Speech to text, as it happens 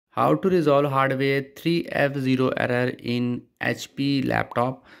How to resolve hardware 3F0 error in HP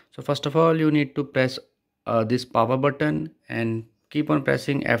laptop. So first of all, you need to press this power button and keep on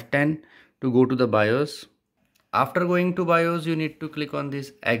pressing F10 to go to the BIOS. After going to BIOS, you need to click on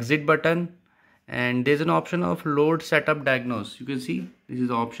this exit button, and there's an option of load setup diagnose. You can see this is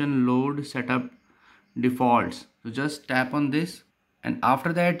the option load setup defaults. So just tap on this, and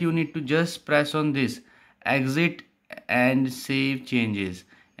after that you need to just press on this exit and save changes,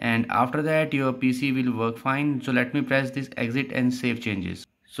 and after that your PC will work fine. So let me press this exit and save changes.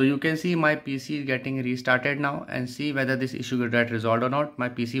 So you can see my PC is getting restarted now, and see whether this issue will get resolved or not, my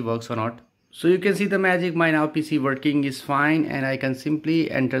PC works or not. So you can see the magic, my now PC working is fine, and I can simply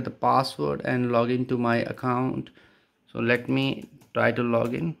enter the password and log into my account. So let me try to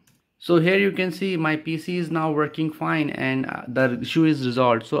log in. So here you can see my PC is now working fine, and the issue is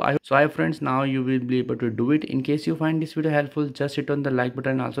resolved. So I friends, now you will be able to do it. In case you find this video helpful, just hit on the like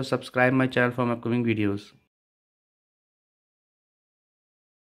button and also subscribe my channel for my upcoming videos.